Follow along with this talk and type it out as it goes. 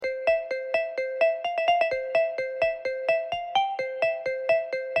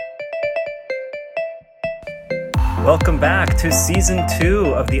Welcome back to Season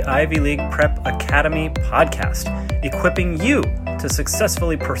 2 of the Ivy League Prep Academy podcast, equipping you to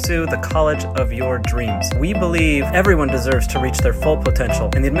successfully pursue the college of your dreams. We believe everyone deserves to reach their full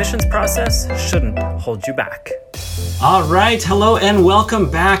potential, and the admissions process shouldn't hold you back. All right, hello and welcome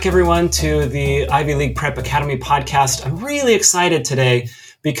back, everyone, to the Ivy League Prep Academy podcast. I'm really excited today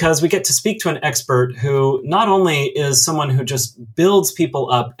because we get to speak to an expert who not only is someone who just builds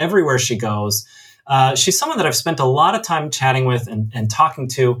people up everywhere she goes, she's someone that I've spent a lot of time chatting with and talking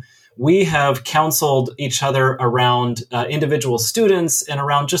to. We have counseled each other around individual students and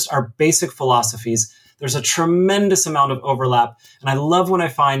around just our basic philosophies. There's a tremendous amount of overlap, and I love when I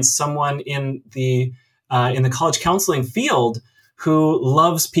find someone in the college counseling field who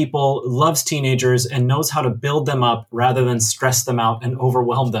loves people, loves teenagers, and knows how to build them up rather than stress them out and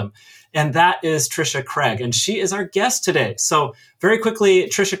overwhelm them. And that is Tricia Craig, and she is our guest today. So very quickly,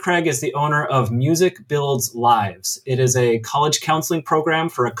 Tricia Craig is the owner of Music Builds Lives. It is a college counseling program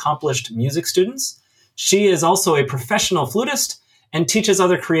for accomplished music students. She is also a professional flutist and teaches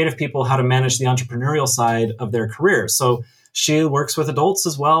other creative people how to manage the entrepreneurial side of their career. So she works with adults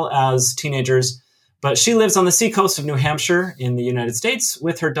as well as teenagers, but she lives on the seacoast of New Hampshire in the United States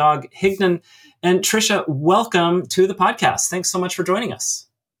with her dog, Hignan. And Tricia, welcome to the podcast. Thanks so much for joining us.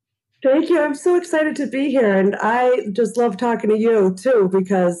 Thank you. I'm so excited to be here. And I just love talking to you too,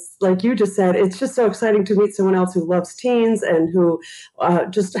 because like you just said, it's just so exciting to meet someone else who loves teens and who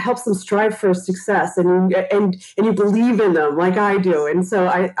just helps them strive for success and you believe in them like I do. And so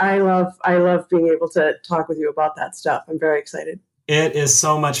I love being able to talk with you about that stuff. I'm very excited. It is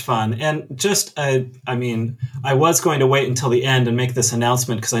so much fun. And just, I was going to wait until the end and make this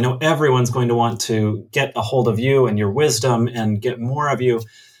announcement because I know everyone's going to want to get a hold of you and your wisdom and get more of you.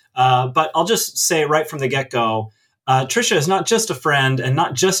 But I'll just say right from the get-go, Tricia is not just a friend and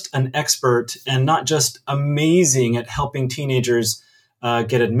not just an expert and not just amazing at helping teenagers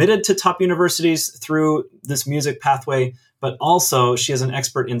get admitted to top universities through this music pathway, but also she is an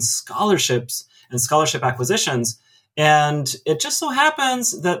expert in scholarships and scholarship acquisitions. And it just so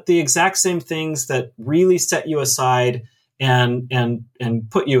happens that the exact same things that really set you aside and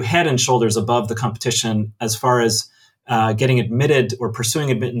put you head and shoulders above the competition as far as getting admitted or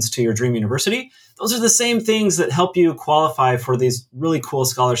pursuing admittance to your dream university, those are the same things that help you qualify for these really cool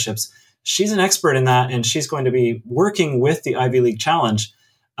scholarships. She's an expert in that, and she's going to be working with the Ivy League Challenge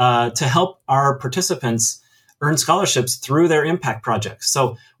to help our participants earn scholarships through their impact projects.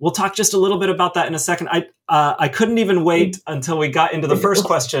 So we'll talk just a little bit about that in a second. I couldn't even wait until we got into the first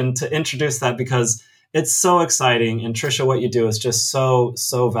question to introduce that because it's so exciting. And Tricia, what you do is just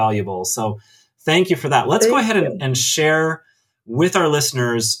so valuable. So thank you for that. Let's go ahead and share with our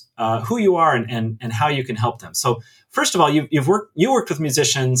listeners who you are and how you can help them. So first of all, you worked with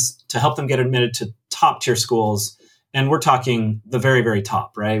musicians to help them get admitted to top tier schools, and we're talking the very, very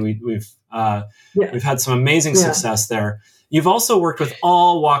top, right? We've had some amazing success there. You've also worked with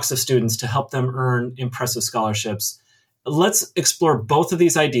all walks of students to help them earn impressive scholarships. Let's explore both of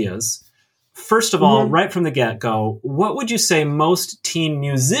these ideas. First of all, right from the get-go, what would you say most teen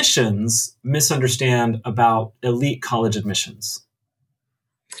musicians misunderstand about elite college admissions?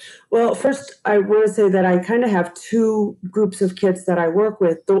 Well, first, I want to say that I kind of have two groups of kids that I work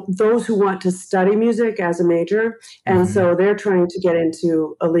with, those who want to study music as a major, and so they're trying to get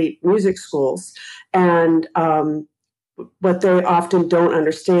into elite music schools. And what they often don't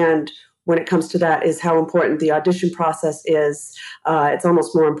understand when it comes to that is how important the audition process is. It's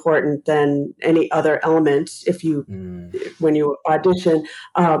almost more important than any other element when you audition,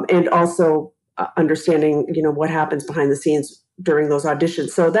 and also understanding, what happens behind the scenes during those auditions.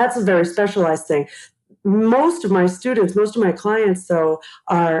 So that's a very specialized thing. Most of my clients, though,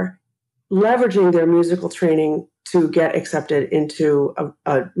 are leveraging their musical training to get accepted into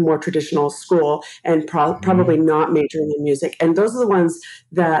a more traditional school and probably not majoring in music. And those are the ones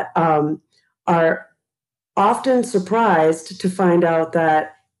that are often surprised to find out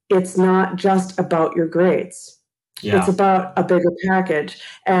that it's not just about your grades. Yeah. It's about a bigger package.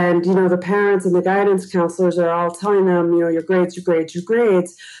 And, the parents and the guidance counselors are all telling them, your grades.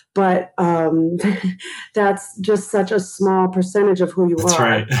 But that's just such a small percentage of who you That's are.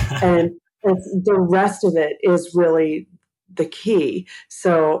 Right. And the rest of it is really the key.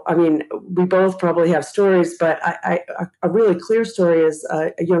 So, we both probably have stories, but a really clear story is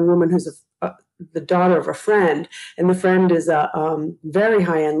a young woman who's the daughter of a friend, and the friend is a very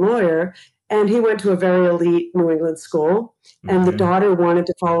high-end lawyer. And he went to a very elite New England school, and the daughter wanted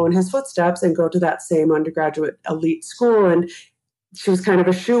to follow in his footsteps and go to that same undergraduate elite school. And she was kind of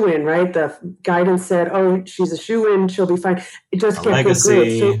a shoo-in, right? The guidance said, "Oh, she's a shoo-in; she'll be fine. Just get good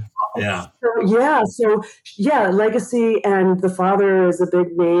grades." So Yeah. So legacy, and the father is a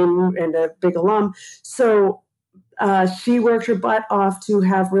big name and a big alum. So she worked her butt off to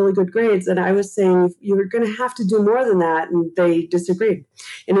have really good grades. And I was saying, you're going to have to do more than that. And they disagreed.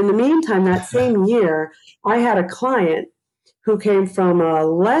 And in the meantime, that same year, I had a client who came from a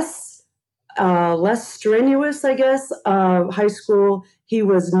less strenuous, I guess, high school. He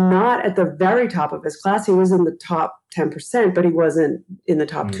was not at the very top of his class. He was in the top 10%, but he wasn't in the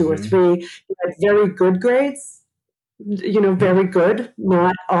top two or three. He had very good grades, very good,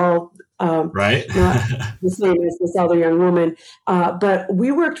 not all right. not the same as this other young woman. But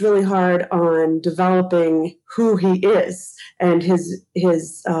we worked really hard on developing who he is and his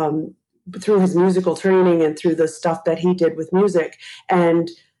through his musical training and through the stuff that he did with music.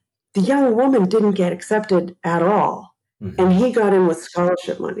 And the young woman didn't get accepted at all. And he got in with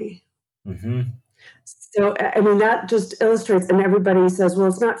scholarship money. So, I mean, that just illustrates, and everybody says, well,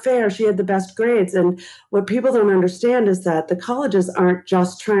 it's not fair. She had the best grades. And what people don't understand is that the colleges aren't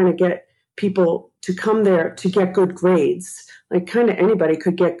just trying to get people to come there to get good grades. Like, kind of anybody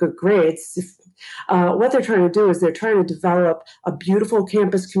could get good grades. What they're trying to do is they're trying to develop a beautiful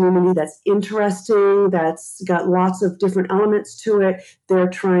campus community that's interesting, that's got lots of different elements to it. They're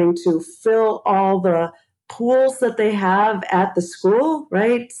trying to fill all the pools that they have at the school,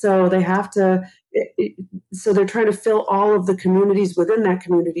 right? So they have to, so they're trying to fill all of the communities within that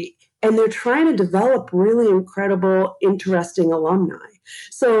community. And they're trying to develop really incredible, interesting alumni.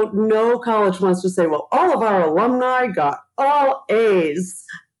 So no college wants to say, well, all of our alumni got all A's.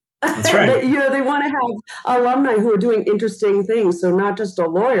 That's right. They want to have alumni who are doing interesting things. So not just a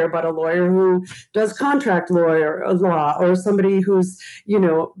lawyer, but a lawyer who does contract law, or somebody who's,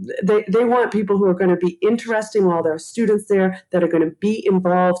 they want people who are going to be interesting while there are students there, that are going to be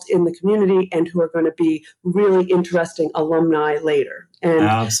involved in the community, and who are going to be really interesting alumni later. And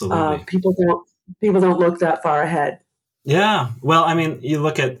absolutely, people don't look that far ahead. Yeah. Well, I mean, you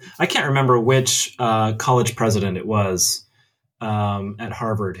look at, I can't remember which college president it was at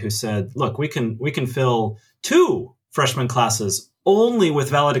Harvard who said, look, we can fill 2 freshman classes only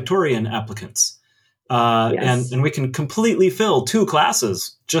with valedictorian applicants. Yes. And we can completely fill 2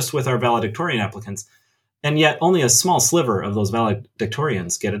 classes just with our valedictorian applicants. And yet only a small sliver of those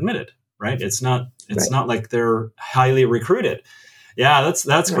valedictorians get admitted, right? It's not like they're highly recruited. Yeah,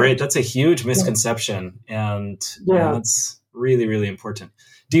 that's great. That's a huge misconception. And that's really, really important.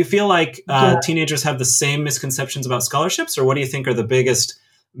 Do you feel like teenagers have the same misconceptions about scholarships, or what do you think are the biggest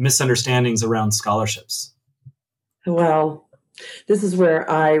misunderstandings around scholarships? Well, this is where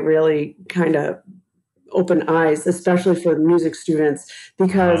I really kind of open eyes, especially for music students,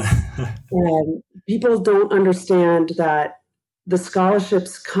 because people don't understand that the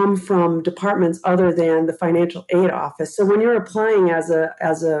scholarships come from departments other than the financial aid office. So when you're applying as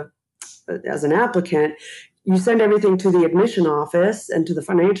an applicant, you send everything to the admission office and to the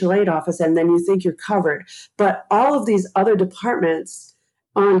financial aid office, and then you think you're covered. But all of these other departments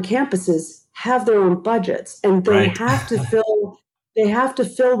on campuses have their own budgets, and they have to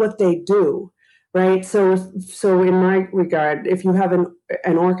fill what they do, right? So in my regard, if you have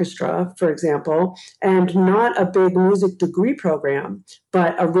an orchestra, for example, and not a big music degree program,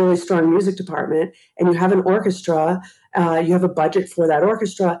 but a really strong music department, and you have an orchestra, you have a budget for that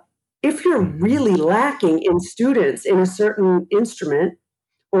orchestra. If you're really lacking in students in a certain instrument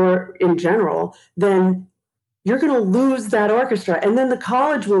or in general, then you're going to lose that orchestra. And then the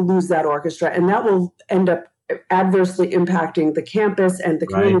college will lose that orchestra, and that will end up adversely impacting the campus and the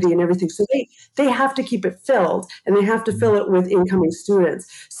community and everything. So they have to keep it filled, and they have to fill it with incoming students.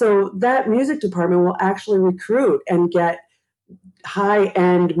 So that music department will actually recruit and get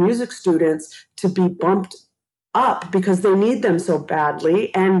high-end music students to be bumped up because they need them so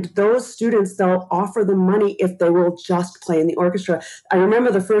badly. And those students, they'll offer them money if they will just play in the orchestra. I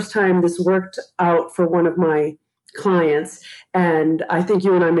remember the first time this worked out for one of my clients, and I think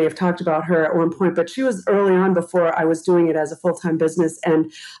you and I may have talked about her at one point, but she was early on before I was doing it as a full-time business,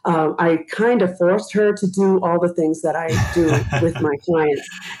 and I kind of forced her to do all the things that I do with my clients.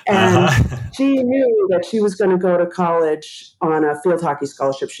 And she knew that she was going to go to college on a field hockey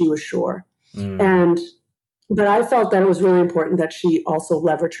scholarship. She was sure. But I felt that it was really important that she also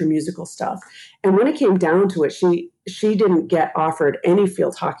leverage her musical stuff. And when it came down to it, she didn't get offered any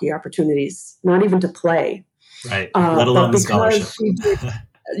field hockey opportunities, not even to play. Right. Let alone a scholarship.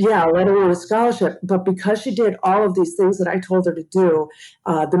 Let alone a scholarship. But because she did all of these things that I told her to do,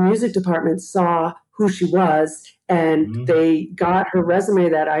 the music department saw who she was, and they got her resume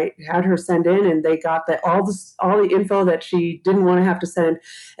that I had her send in, and they got all the info that she didn't want to have to send.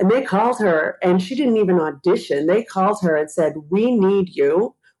 And they called her, and she didn't even audition. They called her and said, "We need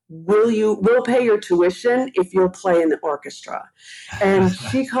you. we'll pay your tuition if you'll play in the orchestra. And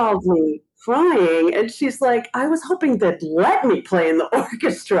she called me crying, and she's like, I was hoping they'd let me play in the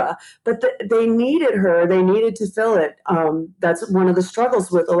orchestra, but they needed her. They needed to fill it. That's one of the struggles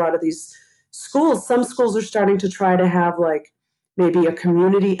with a lot of these schools. Some schools are starting to try to have like maybe a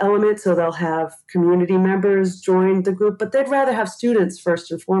community element, so they'll have community members join the group, but they'd rather have students first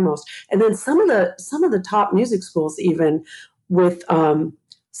and foremost. And then some of the top music schools, even with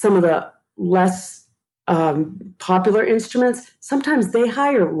some of the less popular instruments, sometimes they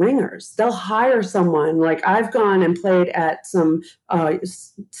hire ringers. They'll hire someone. Like I've gone and played at some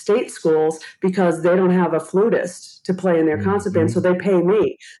state schools because they don't have a flutist to play in their concert band, so they pay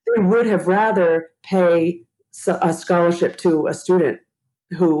me. They would have rather pay a scholarship to a student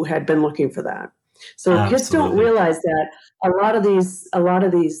who had been looking for that. So Absolutely. Kids don't realize that a lot of these,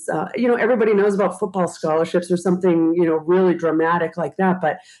 everybody knows about football scholarships or something, really dramatic like that.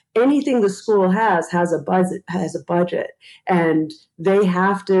 But anything the school has a budget, and they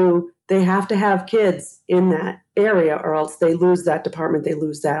have to have kids in that area, or else they lose that department, they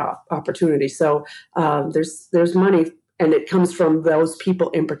lose that opportunity. So there's money. And it comes from those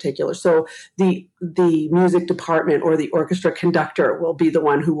people in particular. So the music department or the orchestra conductor will be the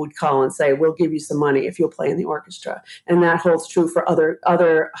one who would call and say, we'll give you some money if you'll play in the orchestra. And that holds true for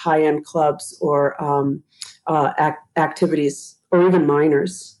other high-end clubs or activities, or even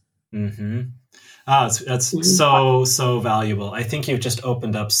minors. Mm-hmm. That's so valuable. I think you've just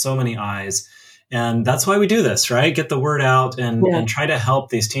opened up so many eyes. And that's why we do this, right? Get the word out and try to help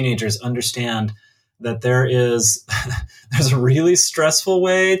these teenagers understand that there's a really stressful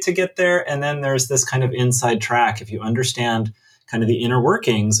way to get there. And then there's this kind of inside track. If you understand kind of the inner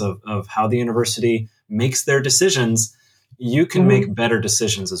workings of how the university makes their decisions, you can make better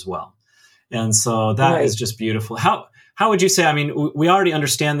decisions as well. And so that is just beautiful. How would you say, I mean, we already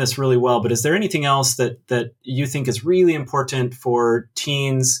understand this really well, but is there anything else that you think is really important for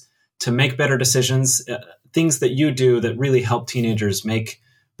teens to make better decisions, things that you do that really help teenagers make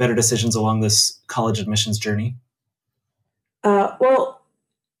better decisions along this college admissions journey? Well,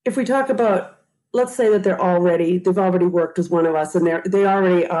 if we talk about, let's say that they've already worked with one of us, and they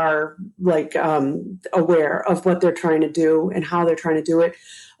already are like aware of what they're trying to do and how they're trying to do it.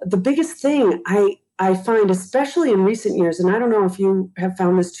 The biggest thing I find, especially in recent years, and I don't know if you have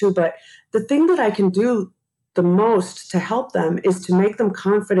found this too, but the thing that I can do the most to help them is to make them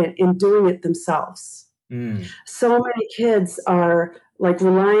confident in doing it themselves. So many kids are like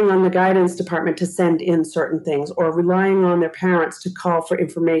relying on the guidance department to send in certain things, or relying on their parents to call for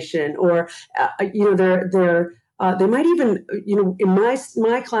information, or they might even,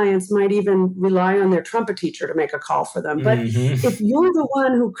 my clients might even rely on their trumpet teacher to make a call for them. But if you're the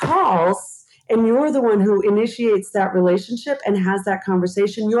one who calls and you're the one who initiates that relationship and has that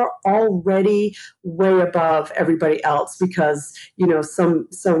conversation, you're already way above everybody else, because,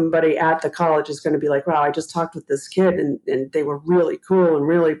 somebody at the college is going to be like, wow, I just talked with this kid and they were really cool and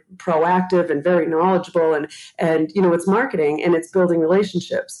really proactive and very knowledgeable. And it's marketing and it's building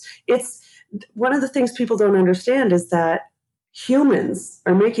relationships. It's one of the things people don't understand is that humans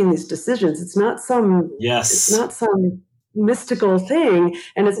are making these decisions. It's not some mystical thing,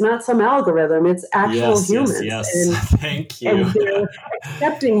 and it's not some algorithm. It's actual humans. Yes. And, thank you. And they're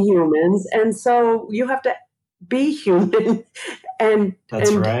accepting humans, and so you have to be human and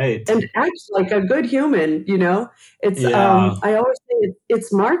act like a good human. It's I always say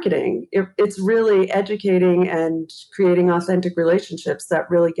it's marketing. It's really educating and creating authentic relationships that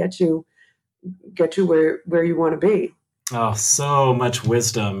really get you where you want to be. Oh, so much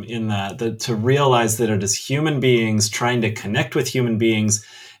wisdom in that to realize that it is human beings trying to connect with human beings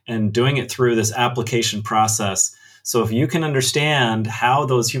and doing it through this application process. So if you can understand how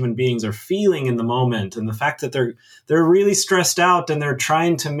those human beings are feeling in the moment, and the fact that they're really stressed out and they're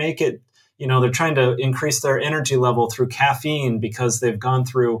trying to make it, they're trying to increase their energy level through caffeine because they've gone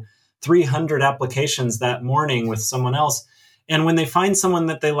through 300 applications that morning with someone else. And when they find someone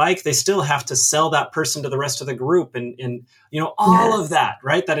that they like, they still have to sell that person to the rest of the group, and all of that,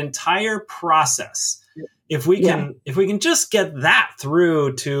 right? That entire process. If we can just get that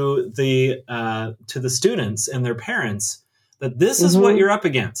through to the students and their parents, that this is what you're up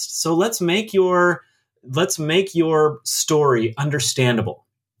against. So let's make your story understandable.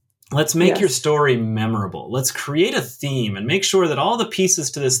 Let's make your story memorable. Let's create a theme and make sure that all the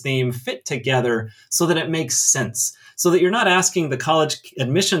pieces to this theme fit together so that it makes sense. So that you're not asking the college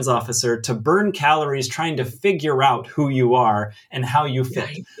admissions officer to burn calories trying to figure out who you are and how you fit.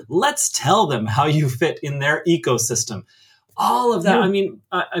 Right. Let's tell them how you fit in their ecosystem. All of that. I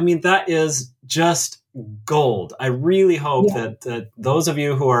mean, that is just gold. I really hope that those of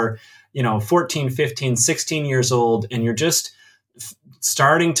you who are, 14, 15, 16 years old, and you're just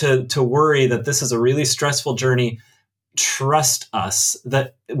starting to worry that this is a really stressful journey, trust us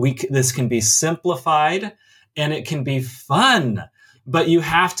that this can be simplified and it can be fun, but you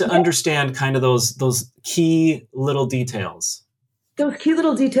have to understand kind of those key little details. Those key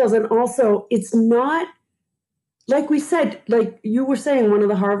little details. And also, it's not, like we said, like you were saying, one of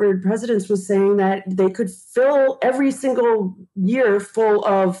the Harvard presidents was saying that they could fill every single year full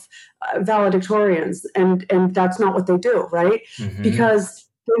of valedictorians. And that's not what they do, right? Mm-hmm. Because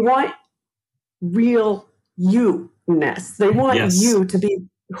they want real you-ness. They want you to be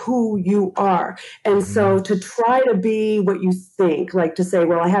who you are. And so to try to be what you think, like to say,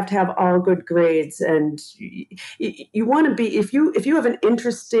 well, I have to have all good grades. And you want to be, if you have an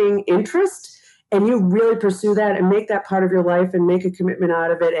interesting interest and you really pursue that and make that part of your life and make a commitment out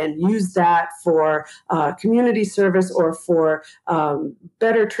of it and use that for community service or for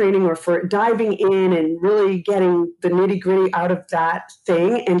better training or for diving in and really getting the nitty-gritty out of that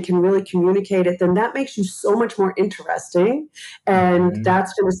thing and can really communicate it, then that makes you so much more interesting. And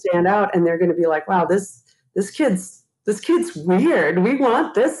that's going to stand out, and they're going to be like, wow, this kid's weird. We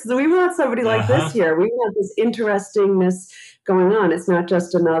want this. We want somebody like this here. We want this interestingness going on. It's not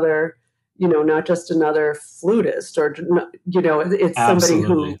just another flutist, or, it's somebody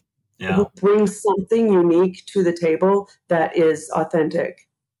who brings something unique to the table that is authentic.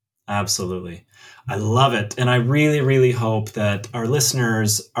 Absolutely. I love it. And I really, really hope that our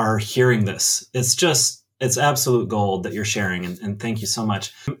listeners are hearing this. It's absolute gold that you're sharing. And thank you so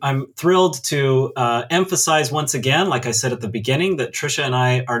much. I'm thrilled to emphasize once again, like I said at the beginning, that Trisha and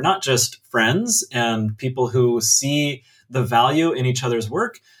I are not just friends and people who see the value in each other's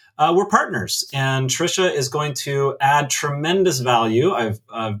work. We're partners, and Trisha is going to add tremendous value.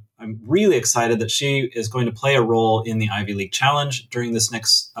 I'm really excited that she is going to play a role in the Ivy League Challenge during this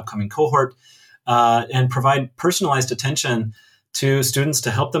next upcoming cohort and provide personalized attention to students to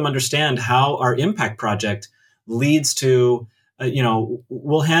help them understand how our impact project leads to,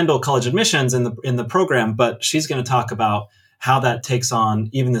 we'll handle college admissions in the program, but she's going to talk about how that takes on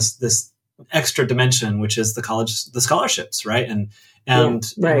even this extra dimension, which is the scholarships, right?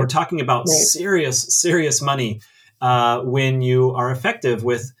 And we're talking about serious money when you are effective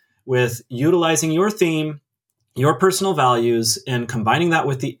with utilizing your theme, your personal values, and combining that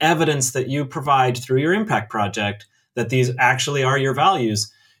with the evidence that you provide through your impact project that these actually are your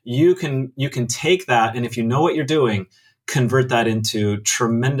values. You can take that, and if you know what you're doing, convert that into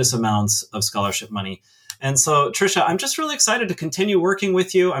tremendous amounts of scholarship money. And so, Trisha, I'm just really excited to continue working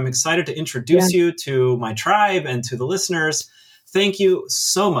with you. I'm excited to introduce you to my tribe and to the listeners. Thank you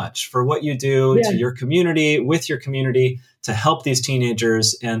so much for what you do to your community, with your community, to help these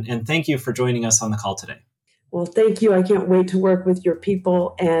teenagers. And thank you for joining us on the call today. Well, thank you. I can't wait to work with your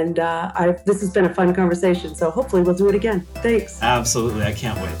people. And this has been a fun conversation. So hopefully we'll do it again. Thanks. Absolutely. I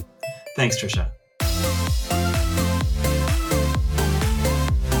can't wait. Thanks, Trisha.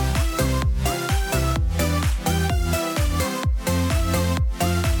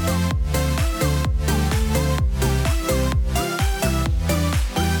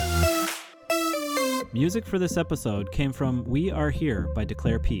 Music for this episode came from We Are Here by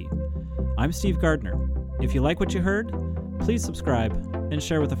Declare P. I'm Steve Gardner. If you like what you heard, please subscribe and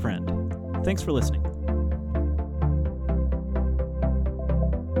share with a friend. Thanks for listening.